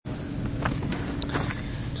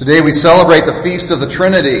Today we celebrate the Feast of the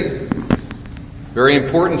Trinity. Very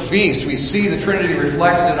important feast. We see the Trinity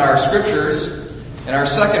reflected in our scriptures. In our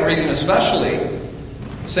second reading especially,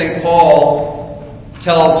 St. Paul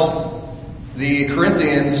tells the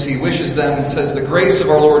Corinthians, he wishes them, says, the grace of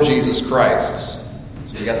our Lord Jesus Christ.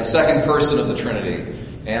 So we got the second person of the Trinity.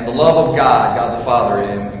 And the love of God, God the Father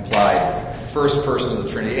implied, first person of the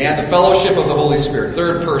Trinity. And the fellowship of the Holy Spirit,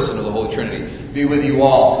 third person of the Holy Trinity, be with you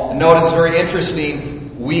all. And notice, very interesting,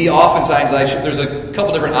 we oftentimes, there's a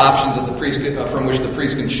couple different options that the priest from which the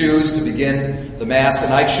priest can choose to begin the Mass,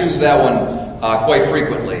 and I choose that one quite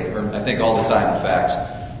frequently, or I think all the time, in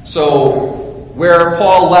fact. So, where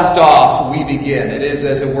Paul left off, we begin. It is,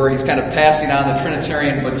 as it were, he's kind of passing on the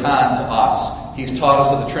Trinitarian baton to us. He's taught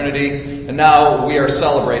us of the Trinity, and now we are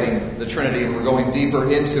celebrating the Trinity, and we're going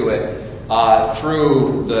deeper into it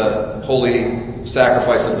through the holy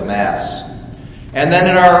sacrifice of the Mass. And then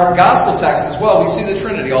in our gospel text as well, we see the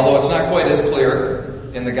Trinity, although it's not quite as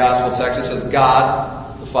clear in the gospel text. It says,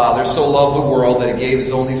 God, the Father, so loved the world that he gave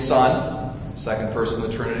his only Son, second person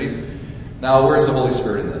of the Trinity. Now, where's the Holy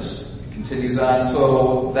Spirit in this? It continues on,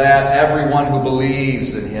 so that everyone who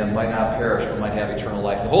believes in him might not perish, but might have eternal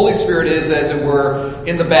life. The Holy Spirit is, as it were,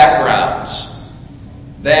 in the background.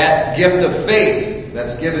 That gift of faith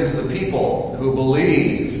that's given to the people who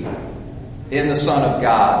believe in the Son of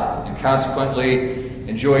God, and consequently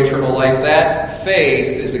enjoy eternal life. That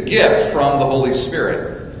faith is a gift from the Holy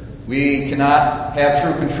Spirit. We cannot have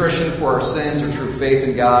true contrition for our sins, or true faith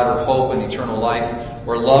in God, or hope in eternal life,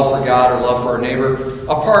 or love for God, or love for our neighbor,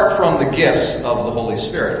 apart from the gifts of the Holy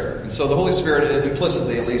Spirit. And so the Holy Spirit,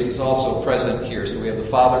 implicitly at least, is also present here. So we have the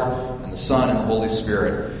Father, and the Son, and the Holy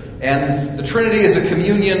Spirit. And the Trinity is a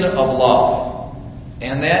communion of love.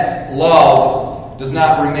 And that love does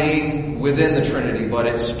not remain within the Trinity, but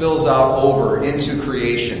it spills out over into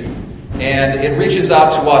creation. And it reaches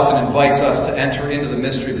out to us and invites us to enter into the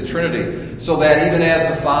mystery of the Trinity, so that even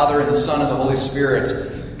as the Father and the Son and the Holy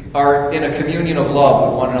Spirit are in a communion of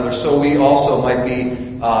love with one another, so we also might be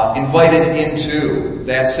invited into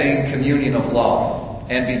that same communion of love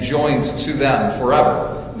and be joined to them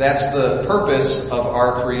forever. That's the purpose of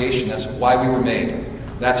our creation. That's why we were made.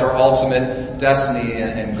 That's our ultimate destiny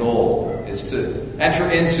and goal, is to enter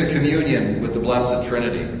into communion with the Blessed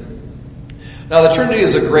Trinity. Now, the Trinity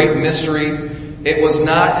is a great mystery. It was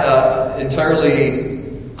not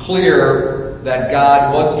entirely clear that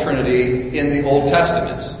God was a Trinity in the Old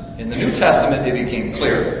Testament. In the New Testament, it became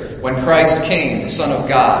clear. When Christ came, the Son of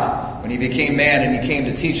God, when he became man and he came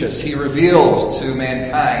to teach us, he revealed to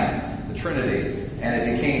mankind the Trinity, and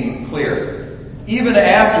it became clear. Even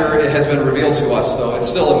after it has been revealed to us, though, it's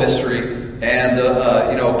still a mystery. And,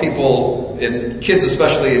 people, kids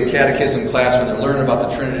especially in catechism class, when they're learning about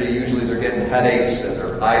the Trinity, usually they're getting headaches and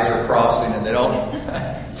their eyes are crossing and they don't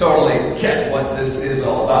totally get what this is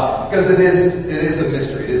all about. Because it is a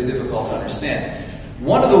mystery. It is difficult to understand.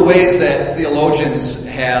 One of the ways that theologians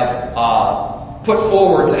have put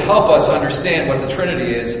forward to help us understand what the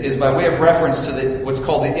Trinity is by way of reference to what's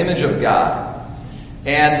called the image of God.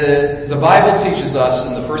 And the Bible teaches us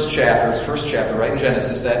in the first chapter, right in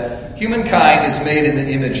Genesis, that humankind is made in the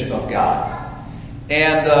image of God.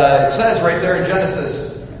 And it says right there in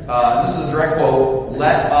Genesis, this is a direct quote,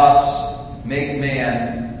 "Let us make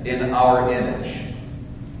man in our image."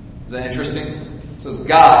 Is that interesting? It says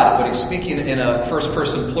God, but he's speaking in a first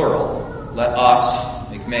person plural. Let us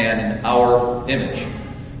make man in our image.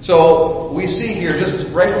 So we see here,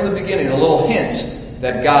 just right from the beginning, a little hint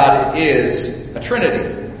that God is a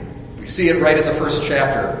Trinity. We see it right in the first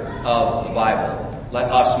chapter of the Bible. Let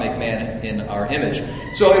us make man in our image.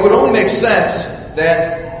 So it would only make sense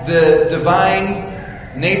that the divine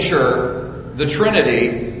nature, the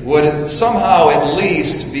Trinity, would somehow at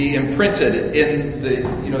least be imprinted in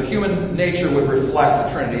the, human nature would reflect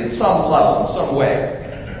the Trinity in some level, in some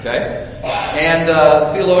way. Okay? And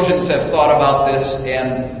theologians have thought about this,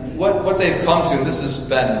 and what they've come to, and this has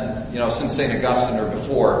been since St. Augustine or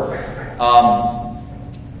before,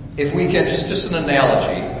 if we can, just an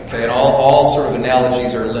analogy, okay, and all sort of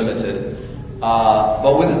analogies are limited,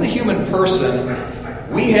 but within the human person,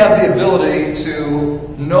 we have the ability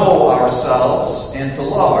to know ourselves and to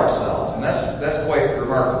love ourselves, and that's quite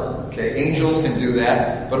remarkable, okay? Angels can do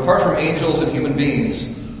that, but apart from angels and human beings,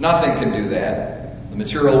 nothing can do that. The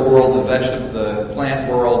material world, the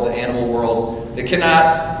plant world, the animal world, they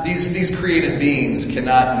cannot, these created beings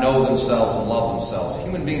cannot know themselves and love themselves.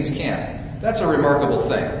 Human beings can't. That's a remarkable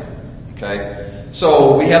thing. Okay?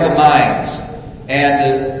 So we have a mind.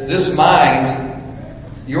 And this mind,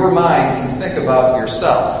 your mind can think about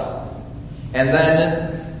yourself. And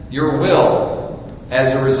then your will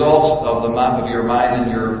as a result of your mind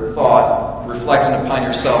and your thought reflecting upon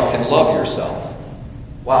yourself, can love yourself.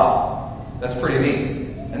 Wow, that's pretty neat.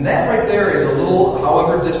 And that right there is a little,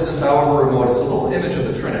 however distant, however remote, it's a little image of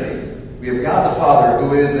the Trinity. We have God the Father,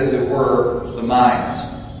 who is, as it were, the mind.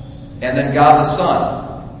 And then God the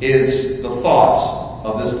Son is the thought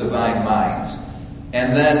of this divine mind.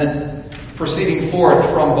 And then proceeding forth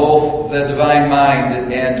from both the divine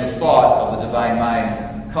mind and the thought of the divine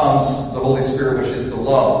mind comes the Holy Spirit, which is the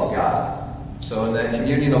love of God. So in that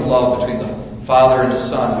communion of love between the Father and the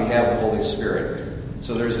Son, we have the Holy Spirit.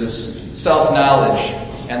 So there's this self-knowledge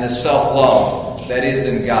and this self-love that is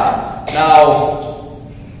in God. Now,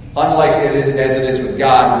 unlike as it is with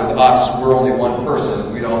God, with us, we're only one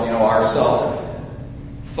person. We don't, our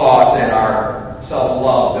self-thought and our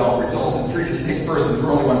self-love don't result in three distinct persons.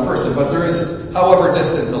 We're only one person. But there is, however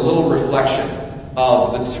distant, a little reflection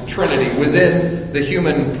of the Trinity within the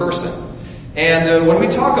human person. And when we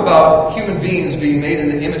talk about human beings being made in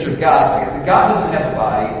the image of God, God doesn't have a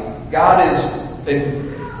body. God is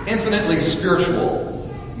infinitely spiritual.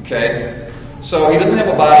 Okay? So he doesn't have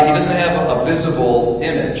a body, he doesn't have a visible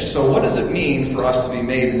image. So what does it mean for us to be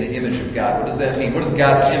made in the image of God? What does that mean? What is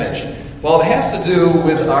God's image? Well, it has to do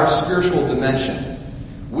with our spiritual dimension.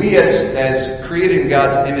 We as created in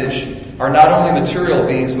God's image are not only material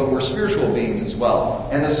beings, but we're spiritual beings as well.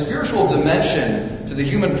 And the spiritual dimension to the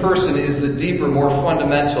human person is the deeper, more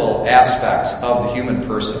fundamental aspect of the human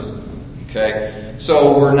person. Okay?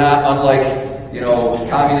 So we're not unlike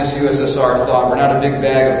communist USSR thought we're not a big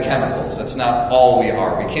bag of chemicals. That's not all we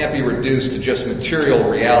are. We can't be reduced to just material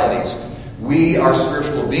realities. We are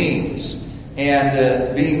spiritual beings.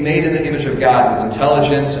 And being made in the image of God with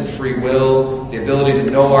intelligence and free will, the ability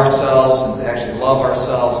to know ourselves and to actually love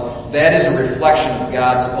ourselves, that is a reflection of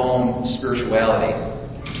God's own spirituality.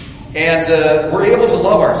 And we're able to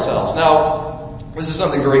love ourselves. Now, this is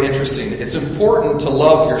something very interesting. It's important to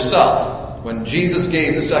love yourself. When Jesus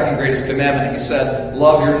gave the second greatest commandment, he said,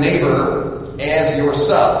 love your neighbor as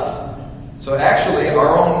yourself. So actually,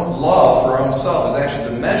 our own love for our own self is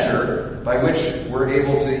actually the measure by which we're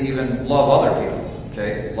able to even love other people.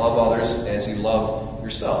 Okay? Love others as you love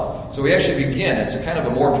yourself. So we actually begin, it's kind of a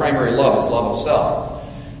more primary love, is love of self.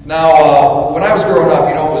 Now, when I was growing up,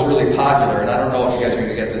 what was really popular, and I don't know if you guys are going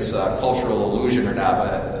to get this cultural illusion or not,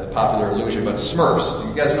 but popular illusion, but Smurfs. Do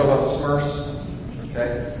you guys know about the Smurfs?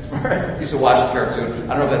 Okay? I used to watch a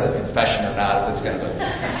cartoon. I don't know if that's a confession or not, if it's kind of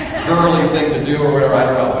a girly thing to do or whatever, I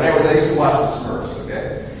don't know. But anyways, I used to watch the Smurfs,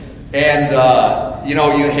 okay? And,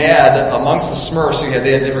 you had, amongst the Smurfs,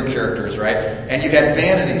 they had different characters, right? And you had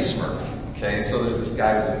Vanity Smurf, okay? So there's this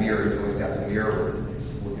guy with the mirror, he's always got the mirror,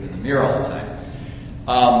 he's looking in the mirror all the time.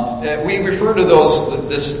 We refer to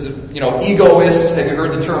egoists. Have you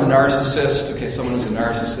heard the term narcissist? Okay, someone who's a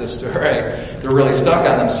narcissist, all right? They're really stuck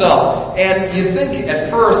on themselves. And you think at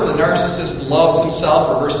first the narcissist loves himself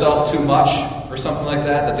or herself too much or something like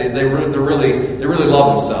that they really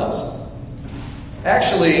love themselves.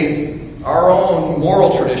 Actually, our own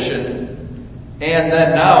moral tradition and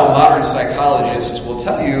then now modern psychologists will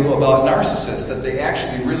tell you about narcissists that they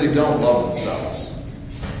actually really don't love themselves.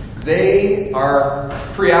 They are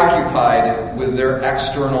preoccupied with their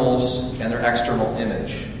externals and their external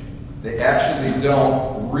image. They actually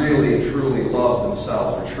don't really, truly love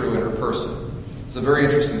themselves or true inner person. It's a very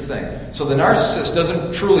interesting thing. So the narcissist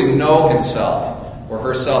doesn't truly know himself or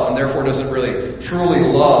herself and therefore doesn't really truly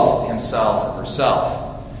love himself or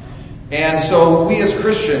herself. And so we as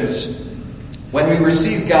Christians, when we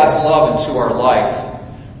receive God's love into our life,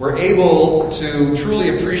 we're able to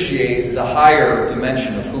truly appreciate the higher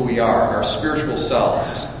dimension of who we are, our spiritual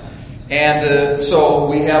selves. And so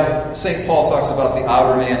we have, St. Paul talks about the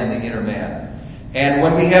outer man and the inner man. And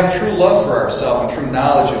when we have true love for ourselves and true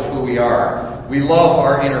knowledge of who we are, we love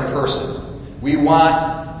our inner person. We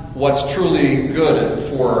want what's truly good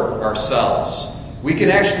for ourselves. We can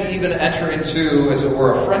actually even enter into, as it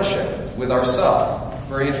were, a friendship with ourselves.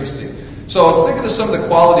 Very interesting. So let's think of some of the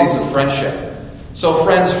qualities of friendship. So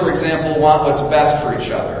friends, for example, want what's best for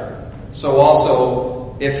each other. So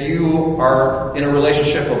also, if you are in a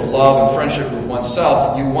relationship of love and friendship with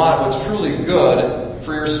oneself, you want what's truly good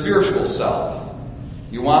for your spiritual self.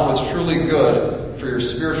 You want what's truly good for your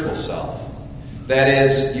spiritual self. That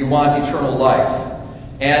is, you want eternal life.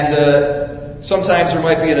 And sometimes there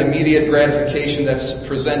might be an immediate gratification that's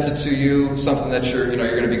presented to you, something that you're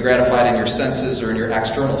going to be gratified in your senses or in your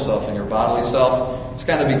external self, in your bodily self. It's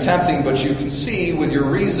going to be tempting, but you can see with your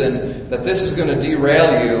reason that this is going to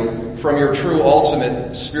derail you from your true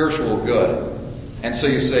ultimate spiritual good. And so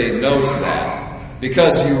you say no to that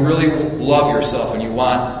because you really love yourself and you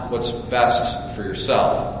want what's best for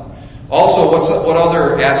yourself. Also, what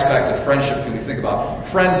other aspect of friendship can we think about?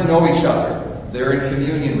 Friends know each other. They're in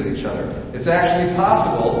communion with each other. It's actually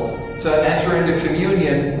possible to enter into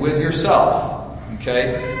communion with yourself.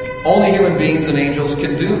 Okay? Only human beings and angels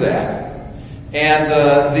can do that.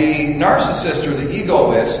 And the narcissist or the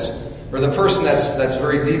egoist, or the person that's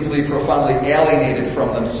very deeply, profoundly alienated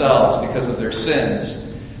from themselves because of their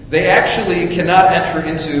sins, they actually cannot enter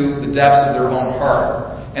into the depths of their own heart.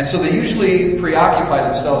 And so they usually preoccupy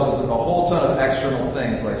themselves with a whole ton of external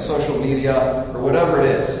things like social media or whatever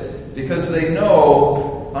it is. Because they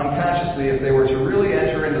know unconsciously if they were to really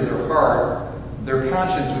enter into their heart, their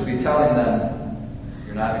conscience would be telling them,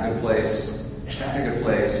 you're not in a good place, you're not in a good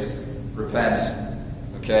place, repent,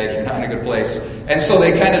 okay, you're not in a good place. And so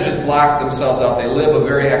they kind of just block themselves out. They live a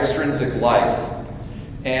very extrinsic life.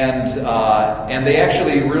 And they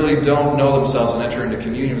actually really don't know themselves and enter into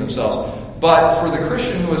communion with themselves. But for the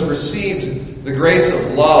Christian who has received the grace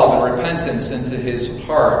of love and repentance into his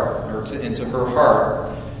heart, or into her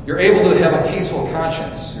heart, you're able to have a peaceful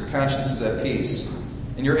conscience. Your conscience is at peace.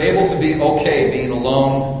 And you're able to be okay being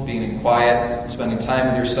alone, being in quiet, spending time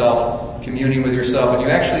with yourself, communing with yourself. And you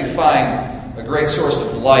actually find a great source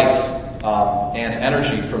of life and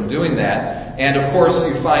energy from doing that. And of course,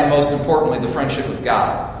 you find most importantly the friendship of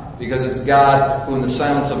God. Because it's God who in the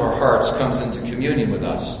silence of our hearts comes into communion with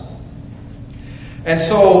us. And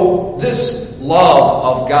so this love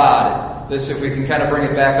of God, this, if we can kind of bring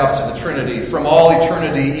it back up to the Trinity, from all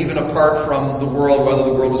eternity, even apart from the world, whether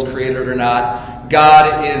the world was created or not,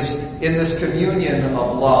 God is in this communion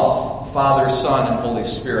of love, Father, Son, and Holy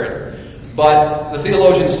Spirit. But the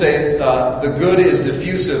theologians say the good is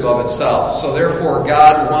diffusive of itself. So therefore,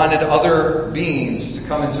 God wanted other beings to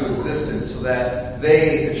come into existence so that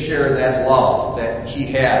they could share that love that He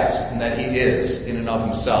has and that He is in and of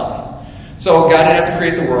Himself. So God didn't have to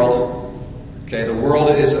create the world. Okay, the world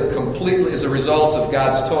is a result of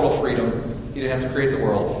God's total freedom. He didn't have to create the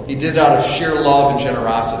world. He did it out of sheer love and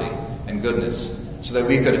generosity and goodness, so that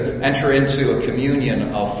we could enter into a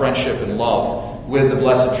communion of friendship and love with the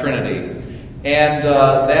Blessed Trinity.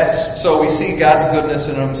 And so we see God's goodness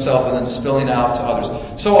in Himself and then spilling out to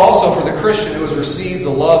others. So also for the Christian who has received the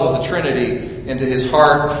love of the Trinity into his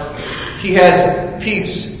heart, he has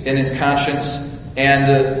peace in his conscience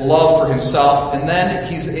and love for himself, and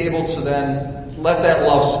then he's able to then let that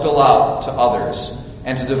love spill out to others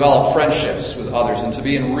and to develop friendships with others and to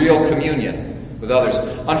be in real communion with others.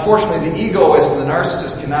 Unfortunately, the egoist and the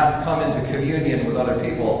narcissist cannot come into communion with other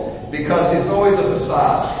people because it's always a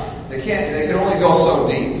facade. They can only go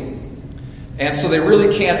so deep. And so they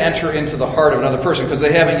really can't enter into the heart of another person because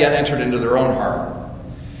they haven't yet entered into their own heart.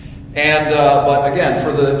 And but again,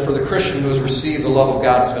 for the Christian who has received the love of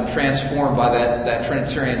God, has been transformed by that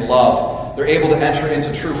Trinitarian love, they're able to enter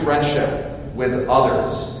into true friendship with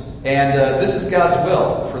others. And this is God's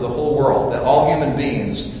will for the whole world, that all human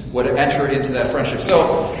beings would enter into that friendship.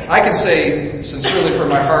 So I can say sincerely from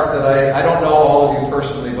my heart that I don't know all of you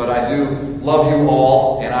personally, but I do love you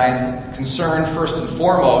all, and I'm concerned first and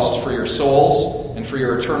foremost for your souls and for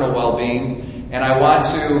your eternal well-being, and I want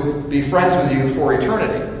to be friends with you for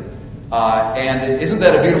eternity. And isn't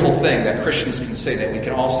that a beautiful thing that Christians can say that? We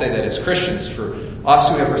can all say that as Christians, for us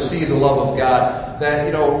who have received the love of God,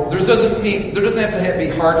 that, there doesn't have to be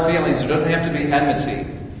hard feelings, there doesn't have to be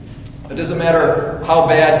enmity. It doesn't matter how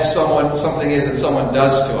bad something is that someone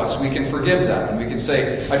does to us. We can forgive them, and we can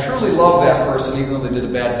say, I truly love that person even though they did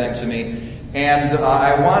a bad thing to me, and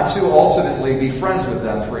I want to ultimately be friends with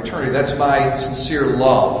them for eternity. That's my sincere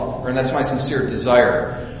love, and that's my sincere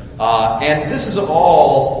desire. And this is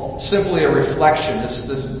all simply a reflection,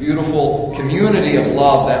 this beautiful community of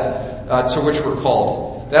love that to which we're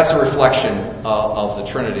called. That's a reflection of the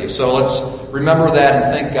Trinity. So let's remember that and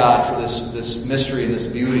thank God for this mystery and this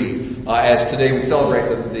beauty as today we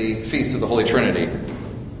celebrate the Feast of the Holy Trinity.